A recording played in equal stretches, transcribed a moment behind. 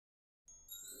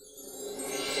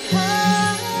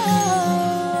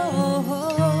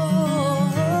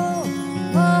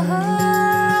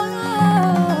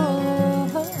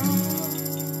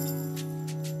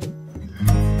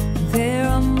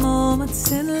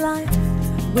life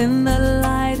when the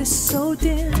light is so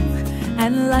dim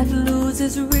and life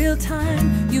loses real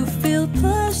time. You feel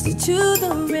pushed to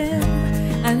the rim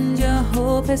and your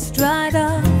hope has dried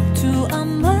up to a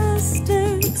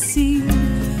mustard seed.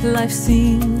 Life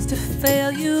seems to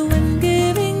fail you in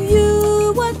giving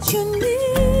you what you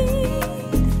need.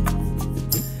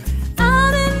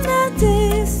 Out in the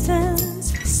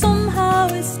distance, somehow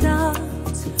it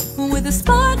starts with a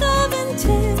spark of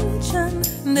intention.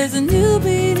 There's a new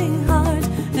beating heart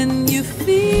and you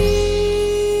feel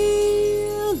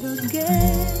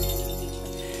again,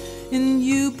 and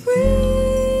you breathe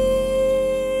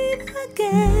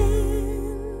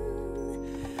again.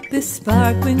 This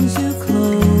spark brings you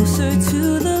closer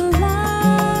to the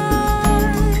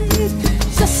light.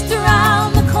 Just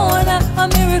around the corner, a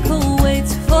miracle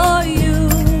waits for you.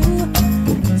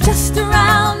 Just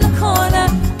around the corner,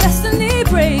 destiny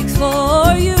breaks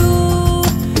for you.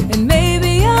 And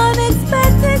maybe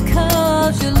unexpected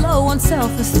cause you're low on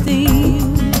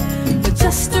self-esteem, but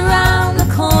just around the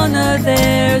corner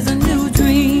there's a new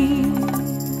dream.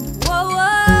 Whoa,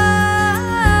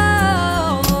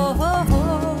 whoa, whoa,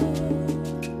 whoa.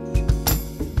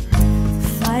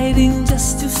 Fighting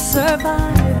just to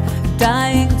survive,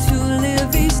 dying to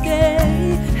live each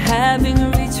day, having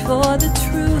reached for the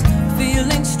truth,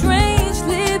 feeling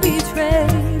strangely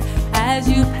betrayed as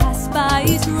you pass by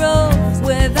each rose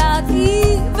without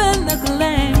even a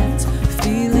glance,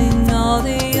 feeling all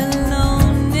the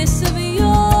aloneness of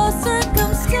your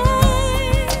circumstance.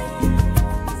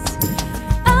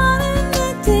 Out in the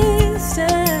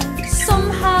distance,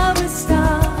 somehow it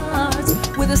starts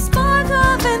with a spark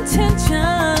of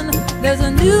intention. There's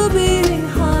a new beating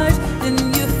heart and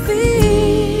you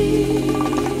feel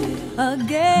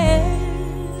again,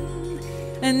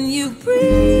 and you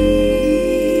breathe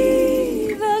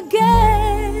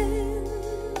again.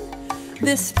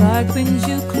 This spark brings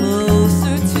you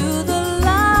closer to the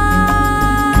light.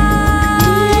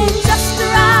 Just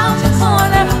around the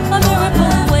corner, a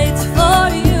miracle waits for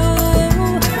you.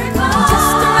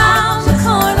 Just around the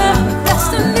corner,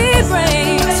 destiny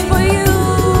breaks for you.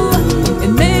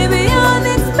 It may be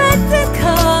unexpected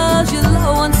cause you're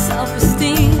low on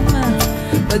self-esteem,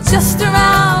 but just around